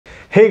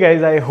Hey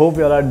guys, I hope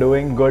you all are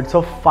doing good.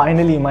 So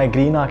finally my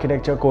green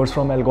architecture course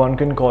from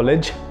Algonquin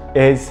College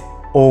is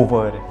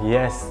over.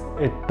 Yes,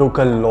 it took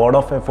a lot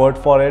of effort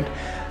for it.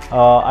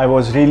 I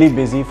was really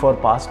busy for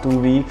past 2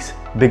 weeks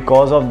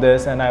because of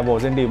this and I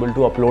wasn't able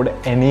to upload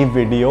any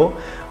video.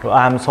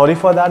 I'm sorry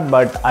for that,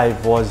 but I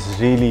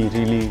was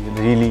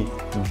really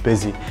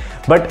busy.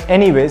 But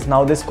anyways,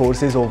 now this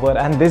course is over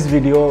and this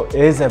video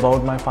is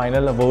about my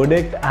final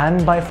verdict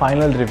and my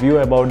final review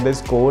about this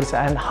course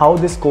and how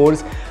this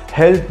course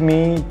helped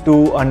me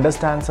to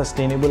understand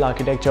sustainable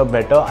architecture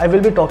better. I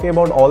will be talking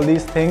about all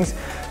these things.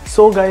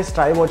 So guys,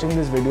 try watching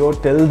this video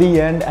till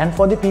the end. And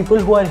for the people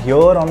who are here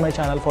on my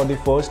channel for the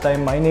first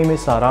time, my name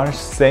is Saransh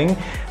Singh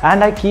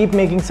and I keep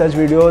making such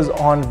videos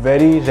on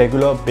very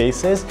regular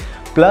basis.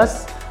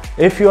 Plus,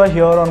 if you are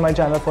here on my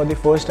channel for the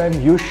first time,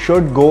 you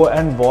should go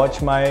and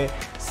watch my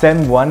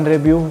Sem 1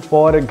 review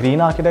for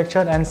green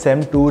architecture and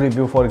Sem 2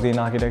 review for green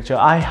architecture.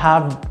 I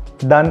have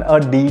done a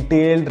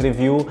detailed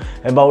review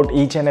about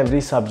each and every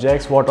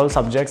subjects, what all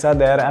subjects are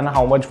there and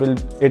how much will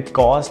it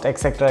cost,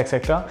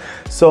 etc.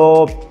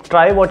 So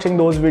try watching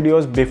those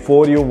videos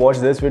before you watch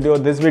this video.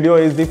 This video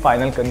is the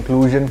final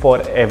conclusion for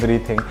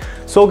everything.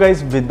 So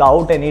guys,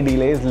 without any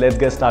delays, let's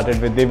get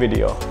started with the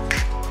video.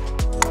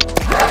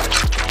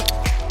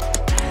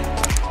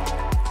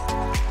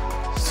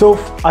 So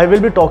I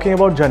will be talking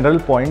about general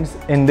points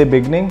in the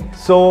beginning.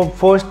 So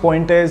first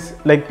point is,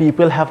 like,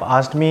 people have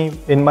asked me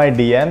in my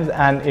DMs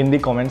and in the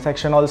comment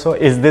section also,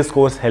 is this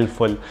course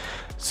helpful?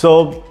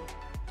 So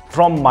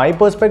from my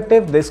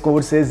perspective, this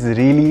course is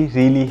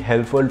really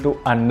helpful to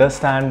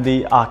understand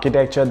the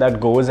architecture that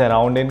goes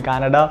around in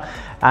Canada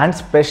and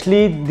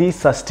especially the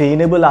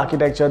sustainable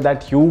architecture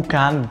that you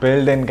can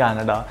build in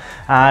Canada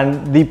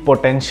and the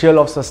potential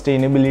of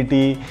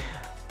sustainability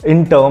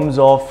in terms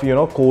of,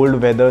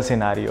 cold weather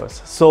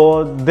scenarios.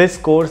 So this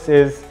course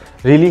is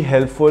really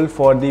helpful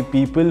for the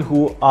people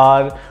who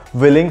are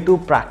willing to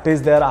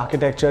practice their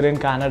architecture in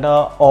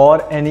Canada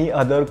or any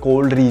other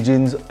cold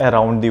regions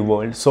around the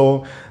world.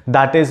 So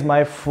that is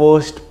my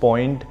first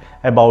point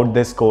about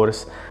this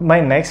course. My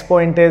next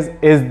point is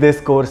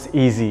this course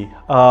easy?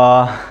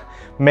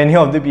 Many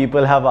of the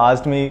people have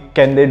asked me,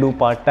 can they do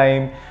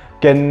part-time?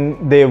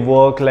 Can they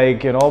work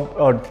like,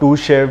 2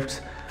 shifts?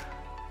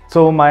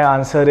 So my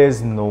answer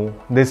is no.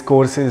 This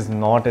course is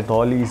not at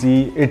all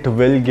easy. It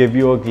will give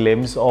you a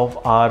glimpse of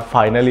our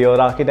final year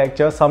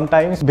architecture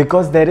sometimes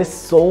because there is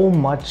so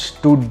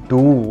much to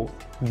do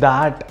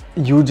that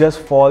you just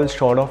fall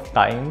short of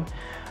time.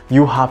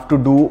 You have to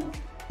do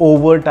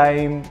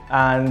overtime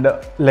and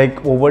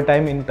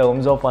overtime in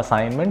terms of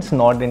assignments,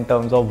 not in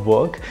terms of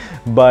work.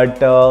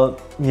 But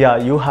yeah,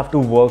 you have to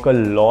work a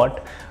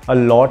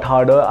lot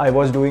harder. I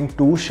was doing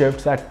 2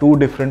 shifts at 2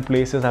 different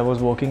places. I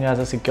was working as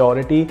a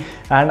security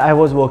and I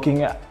was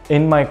working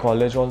in my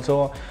college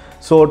also.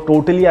 So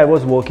totally I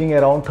was working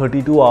around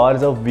 32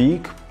 hours a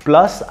week,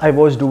 plus I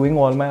was doing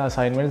all my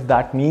assignments.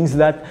 That means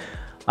that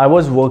I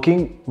was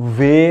working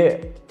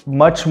way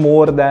much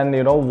more than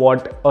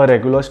what a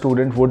regular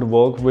student would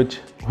work,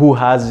 who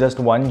has just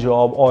one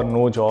job or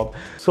no job.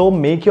 So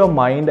make your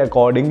mind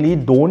accordingly.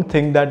 Don't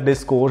think that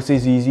this course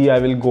is easy, I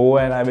will go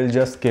and I will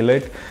just kill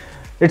it.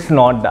 It's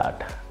not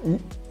that,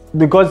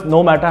 because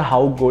no matter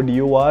how good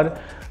you are,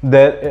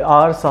 there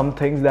are some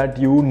things that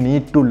you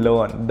need to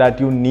learn, that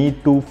you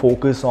need to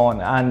focus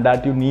on and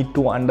that you need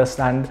to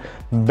understand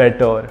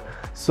better.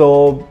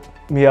 So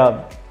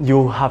yeah,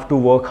 you have to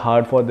work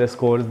hard for this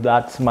course.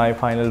 That's my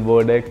final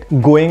verdict.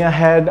 Going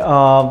ahead,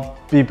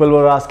 people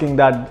were asking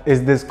that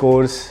is this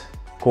course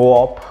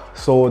co-op?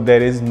 So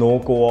there is no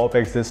co-op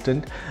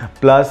existent.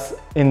 Plus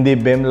in the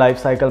BIM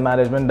lifecycle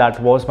management,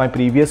 that was my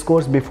previous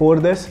course before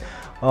this,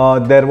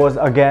 there was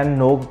again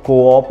no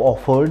co-op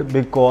offered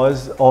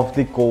because of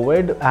the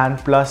COVID, and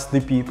plus the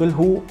people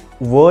who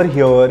were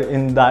here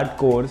in that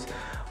course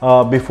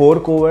before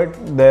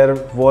COVID, there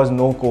was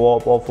no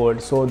co-op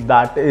offered. So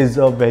that is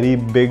a very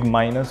big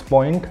minus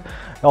point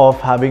of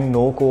having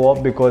no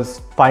co-op,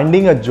 because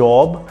finding a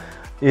job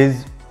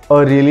is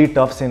a really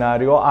tough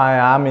scenario.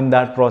 I am in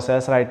that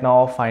process right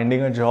now of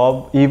finding a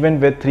job, even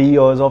with 3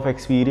 years of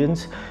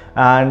experience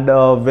and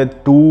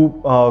with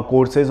 2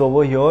 courses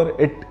over here.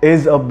 It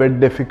is a bit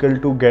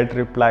difficult to get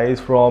replies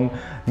from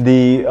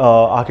the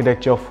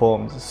architecture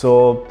firms.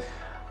 So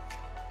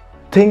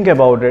think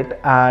about it,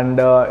 and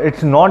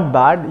it's not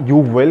bad. You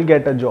will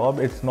get a job.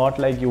 It's not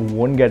like you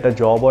won't get a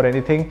job or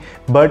anything,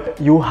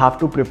 but you have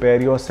to prepare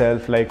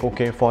yourself like,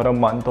 okay, for a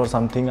month or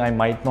something I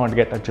might not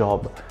get a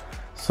job.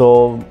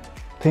 So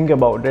think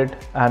about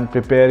it and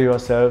prepare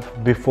yourself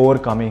before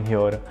coming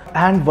here.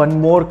 And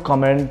one more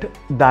comment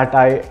that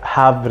I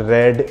have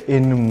read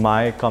in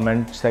my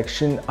comment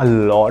section a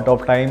lot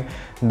of time,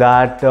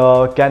 that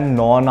can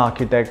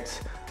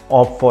non-architects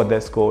opt for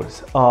this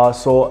course?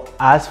 So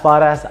as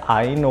far as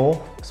I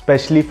know,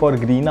 especially for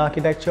green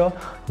architecture,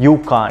 you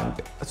can't.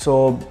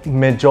 So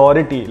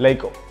majority,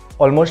 like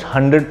almost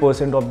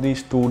 100% of the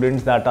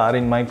students that are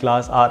in my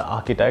class are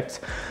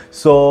architects.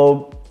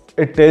 So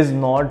it is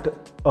not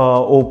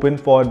open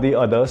for the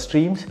other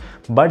streams,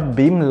 but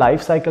BIM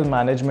lifecycle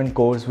management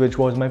course, which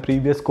was my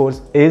previous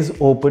course, is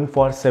open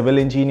for civil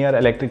engineer,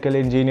 electrical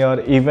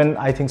engineer, even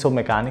I think so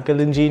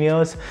mechanical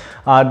engineers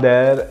are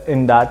there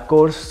in that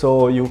course.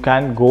 So you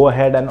can go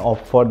ahead and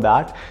opt for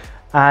that.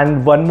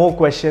 And one more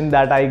question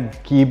that I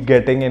keep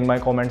getting in my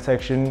comment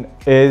section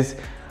is,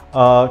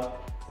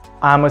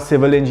 I'm a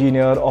civil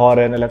engineer or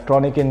an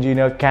electronic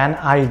engineer, can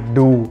I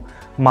do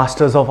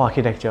Masters of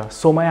Architecture?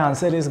 So my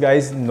answer is,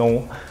 guys,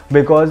 no,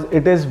 because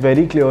it is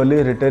very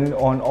clearly written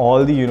on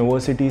all the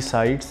university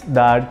sites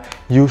that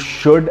you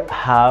should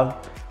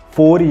have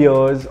 4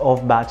 years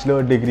of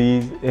bachelor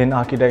degrees in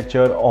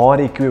architecture or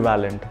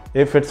equivalent.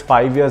 If it's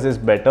 5 years is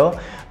better,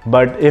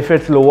 but if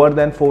it's lower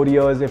than 4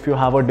 years, if you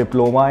have a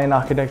diploma in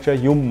architecture,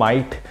 you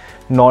might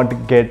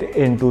not get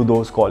into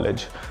those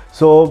college.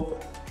 So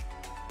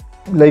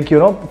like, you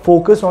know,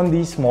 focus on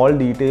these small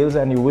details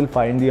and you will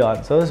find the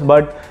answers.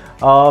 But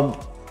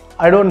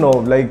I don't know,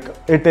 like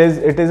it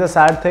is a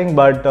sad thing,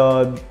 but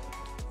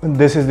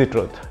this is the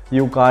truth.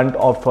 You can't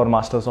opt for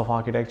Masters of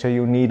Architecture.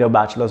 You need a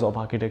Bachelor's of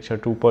Architecture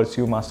to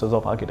pursue Masters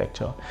of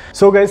Architecture.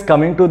 So guys,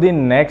 coming to the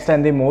next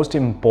and the most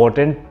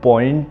important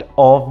point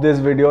of this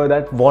video,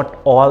 that what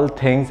all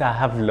things I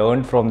have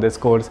learned from this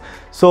course.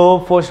 So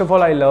first of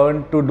all, I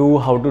learned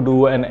how to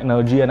do an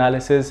energy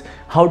analysis,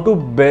 how to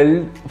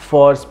build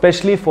for,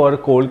 especially for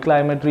cold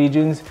climate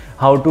regions,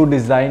 how to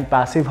design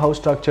passive house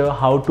structure,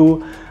 how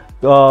to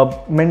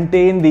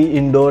maintain the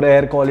indoor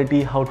air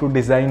quality, how to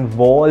design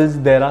walls.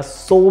 There are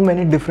so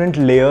many different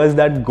layers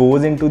that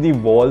goes into the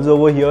walls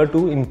over here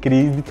to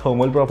increase the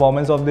thermal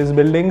performance of these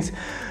buildings.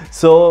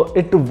 So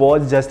it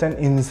was just an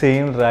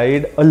insane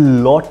ride, a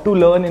lot to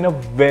learn in a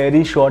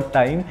very short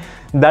time.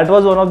 That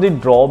was one of the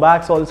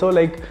drawbacks also,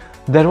 like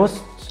there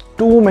was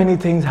too many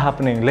things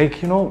happening.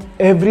 Like, you know,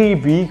 every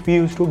week we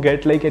used to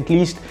get like at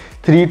least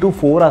 3 to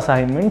 4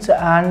 assignments,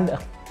 and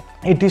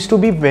it used to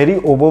be very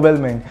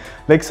overwhelming.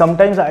 Like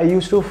sometimes I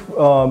used to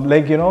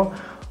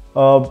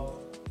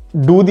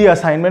do the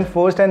assignment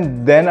first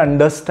and then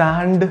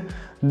understand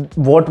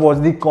what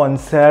was the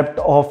concept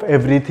of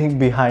everything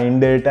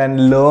behind it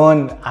and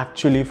learn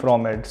actually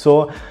from it.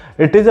 So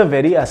it is a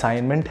very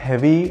assignment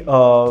heavy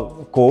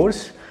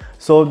course.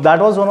 So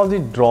that was one of the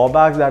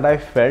drawbacks that I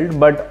felt.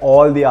 But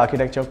all the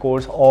architecture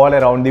course all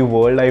around the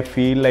world, I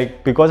feel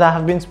like, because I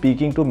have been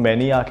speaking to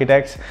many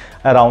architects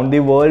around the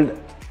world,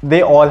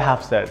 they all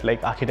have said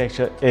like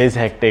architecture is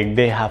hectic,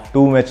 they have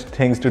too much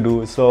things to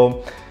do.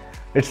 So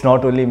it's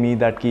not only me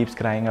that keeps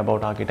crying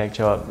about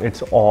architecture,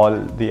 it's all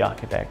the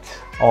architects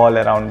all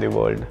around the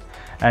world.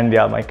 And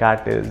yeah, my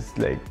cat is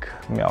like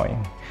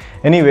meowing.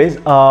 Anyways,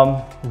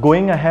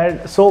 going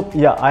ahead, so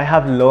yeah, I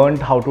have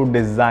learned how to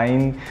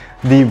design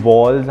the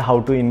walls,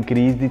 how to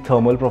increase the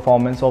thermal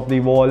performance of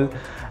the wall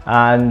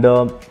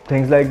and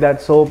things like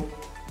that. So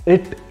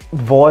it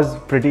was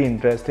pretty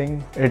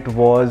interesting, it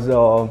was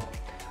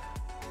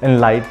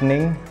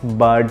enlightening,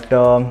 but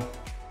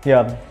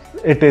yeah,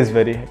 it is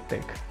very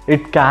hectic.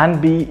 It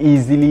can be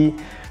easily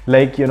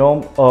like, you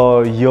know,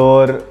 a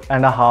year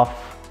and a half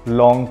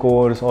long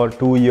course or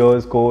 2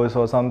 years course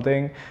or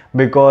something,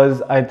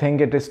 because I think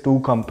it is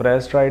too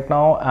compressed right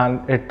now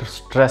and it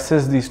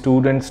stresses the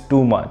students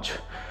too much.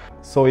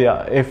 So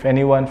yeah, if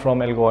anyone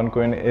from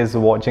Algonquin is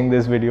watching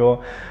this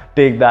video,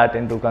 take that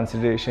into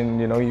consideration.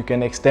 You know, you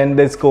can extend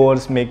this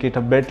course, make it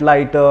a bit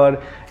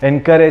lighter,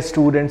 encourage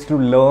students to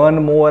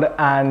learn more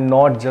and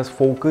not just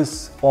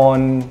focus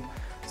on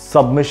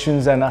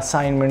submissions and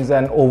assignments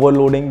and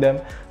overloading them.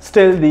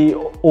 Still, the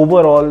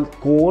overall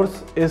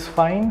course is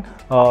fine.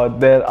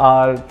 There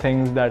are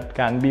things that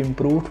can be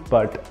improved,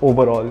 but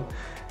overall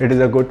it is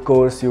a good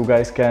course. You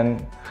guys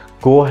can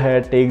go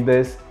ahead, take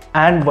this.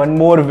 And one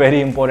more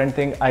very important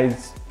thing,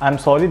 I'm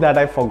sorry that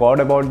I forgot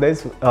about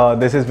this.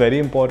 This is very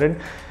important.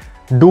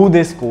 Do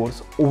this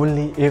course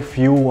only if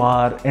you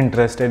are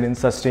interested in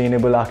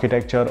sustainable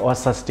architecture or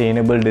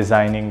sustainable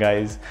designing,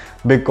 guys,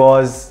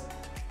 because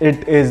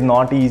it is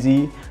not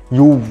easy.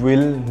 You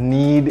will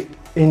need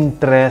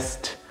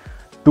interest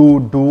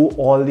to do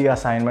all the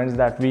assignments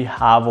that we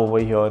have over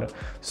here.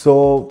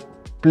 So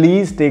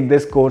please take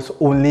this course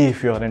only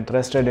if you are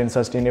interested in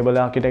sustainable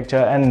architecture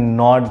and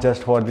not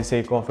just for the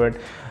sake of it.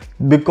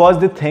 Because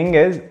the thing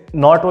is,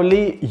 not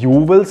only you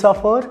will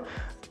suffer,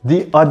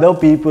 the other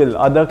people,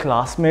 other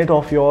classmates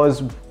of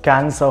yours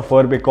can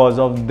suffer because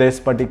of this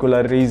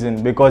particular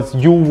reason, because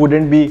you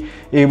wouldn't be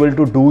able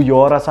to do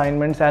your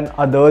assignments and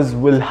others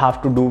will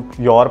have to do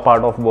your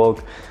part of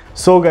work.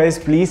 So guys,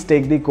 please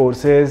take the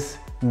courses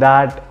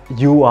that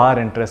you are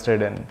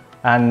interested in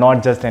and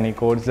not just any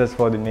course just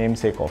for the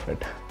namesake of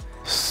it.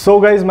 So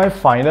guys, my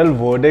final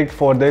verdict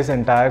for this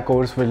entire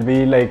course will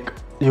be like,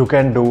 you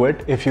can do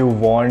it if you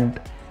want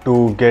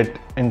to get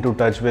into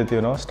touch with, you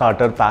know,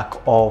 starter pack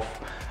of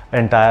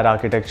entire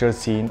architecture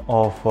scene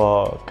of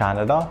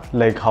Canada,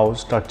 like how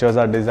structures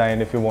are designed.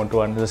 If you want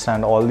to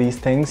understand all these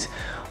things,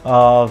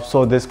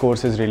 So this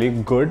course is really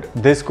good.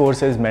 This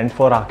course is meant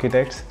for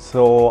architects,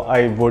 so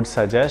I would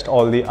suggest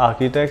all the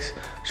architects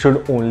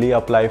should only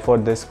apply for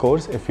this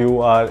course. If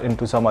you are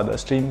into some other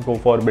stream, go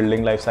for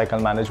building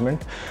lifecycle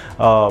management,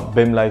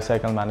 BIM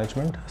lifecycle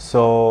management.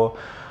 So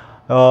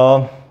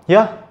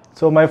yeah,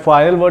 so my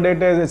final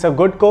verdict is it's a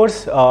good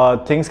course.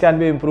 Things can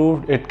be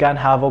improved. It can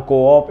have a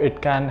co-op.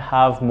 It can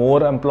have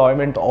more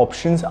employment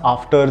options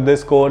after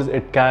this course.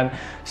 It can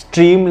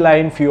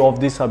streamline few of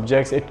the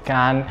subjects. It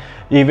can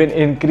even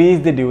increase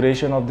the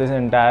duration of this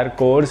entire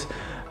course.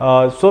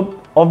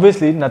 So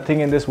obviously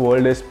nothing in this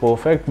world is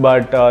perfect,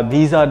 but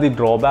these are the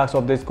drawbacks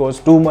of this course.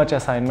 Too much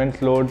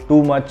assignment load,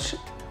 too much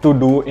to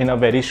do in a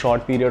very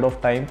short period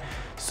of time.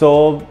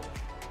 So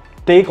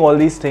take all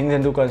these things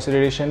into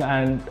consideration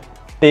and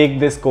take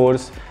this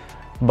course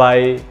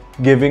by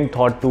giving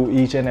thought to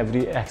each and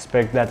every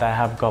aspect that I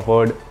have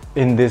covered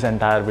in this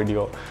entire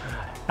video.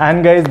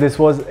 And guys, this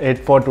was it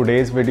for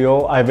today's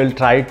video. I will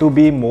try to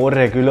be more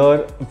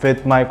regular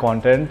with my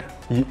content,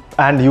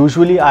 and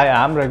usually I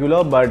am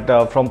regular,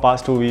 but from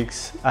past 2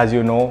 weeks, as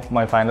you know,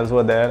 my finals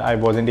were there. I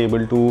wasn't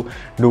able to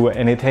do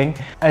anything.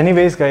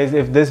 Anyways guys,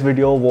 if this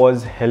video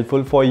was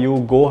helpful for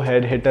you, go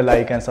ahead, hit a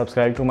like and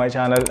subscribe to my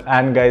channel.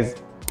 And guys,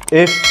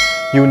 if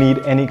you need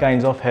any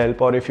kinds of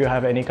help, or if you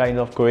have any kinds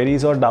of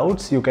queries or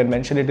doubts, you can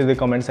mention it in the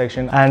comment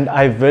section and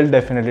I will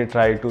definitely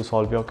try to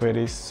solve your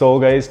queries. So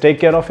guys, take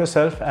care of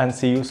yourself and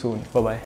see you soon. Bye bye.